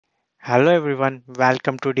Hello everyone,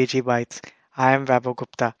 welcome to DigiBytes. I am Vaibhav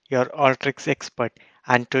Gupta, your Alteryx expert,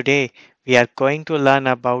 and today we are going to learn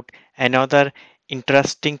about another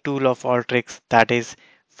interesting tool of Alteryx, that is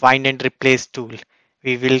find and replace tool.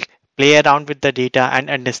 We will play around with the data and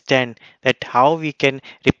understand that how we can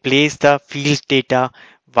replace the field data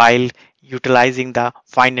while utilizing the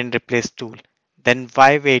find and replace tool. Then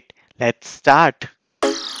why wait? Let's start.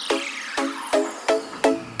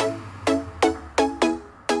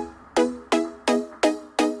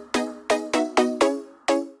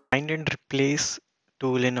 Find and replace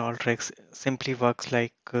tool in Alteryx simply works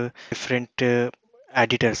like different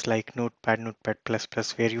editors like Notepad++,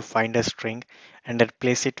 where you find a string and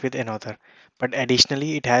replace it with another. But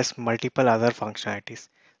additionally, it has multiple other functionalities.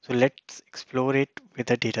 So let's explore it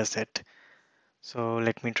with a data set. So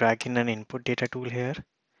let me drag in an input data tool here,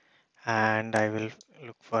 and I will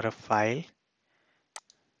look for a file,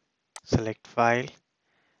 select file,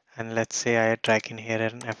 and let's say I drag in here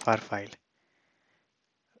an FR file.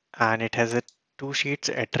 And it has a two sheets,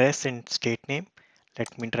 address and state name.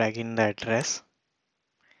 Let me drag in the address.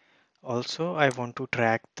 Also, I want to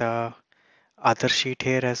drag the other sheet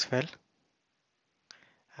here as well,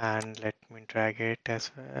 and let me drag it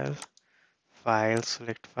as well. File,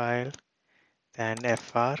 select file, then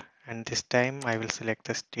FR, and this time I will select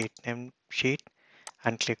the state name sheet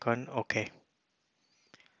and click on OK.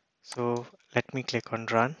 So let me click on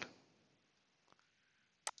run.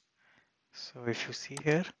 So if you see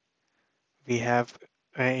here, we have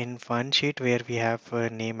in one sheet where we have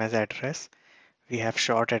name as address. We have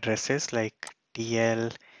short addresses like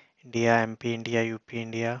DL, India, MP, India, UP,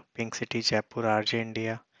 India, Pink City, Jaipur, RJ,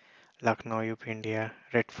 India, Lucknow, UP, India,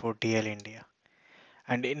 Red Fort, DL, India.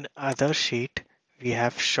 And in other sheet, we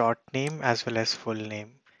have short name as well as full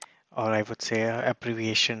name, or I would say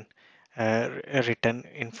abbreviation written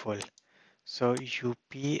in full. So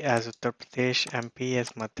UP as Uttar Pradesh, MP as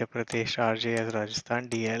Madhya Pradesh, RJ as Rajasthan,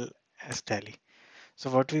 DL as Delhi. So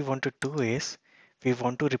what we want to do is we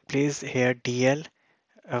want to replace here DL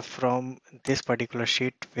from this particular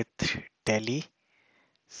sheet with Delhi.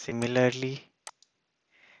 Similarly,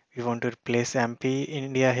 we want to replace MP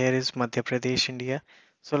India here is Madhya Pradesh India.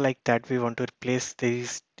 So like that, we want to replace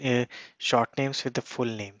these short names with the full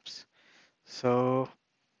names. So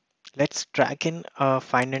let's drag in a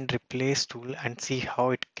find and replace tool and see how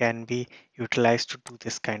it can be utilized to do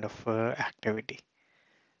this kind of activity.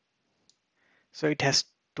 So it has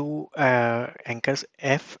two anchors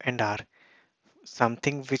F and R,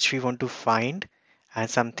 something which we want to find and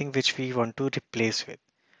something which we want to replace with.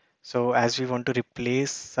 So as we want to replace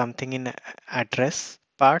something in address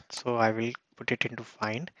part, so I will put it into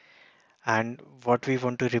find, and what we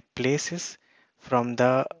want to replace is from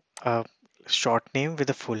the uh, short name with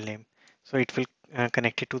the full name. So it will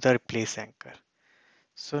connect it to the replace anchor.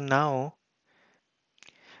 So now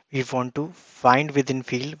we want to find within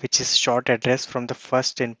field, which is short address from the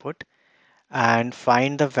first input, and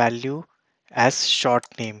find the value as short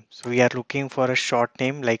name. So we are looking for a short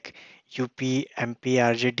name like UP, MP,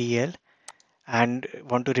 RJ, and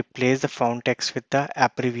want to replace the font text with the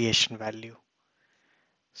abbreviation value.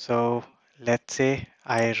 So let's say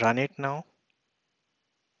I run it now,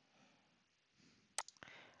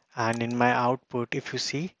 and in my output, if you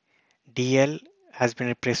see, DL has been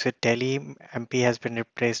replaced with Delhi, MP has been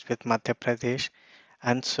replaced with Madhya Pradesh,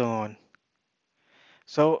 and so on.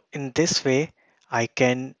 So in this way, I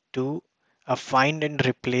can do a find and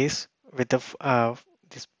replace with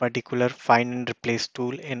this particular find and replace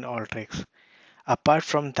tool in Alteryx. Apart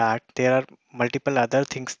from that, there are multiple other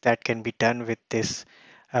things that can be done with this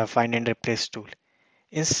find and replace tool.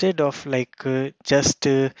 Instead of just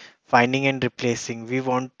finding and replacing, we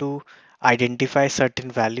want to identify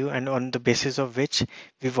certain value and on the basis of which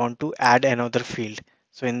we want to add another field.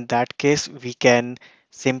 So in that case, we can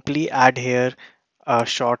simply add here a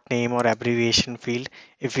short name or abbreviation field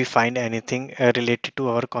if we find anything related to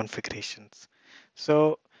our configurations.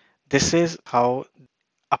 So this is how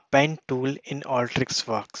append tool in Alteryx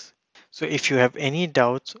works. So if you have any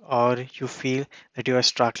doubts or you feel that you are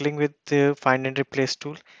struggling with the find and replace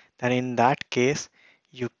tool, then in that case,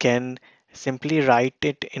 you can simply write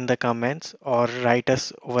it in the comments or write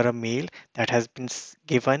us over a mail that has been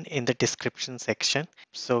given in the description section.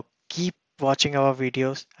 So keep watching our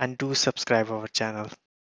videos and do subscribe our channel.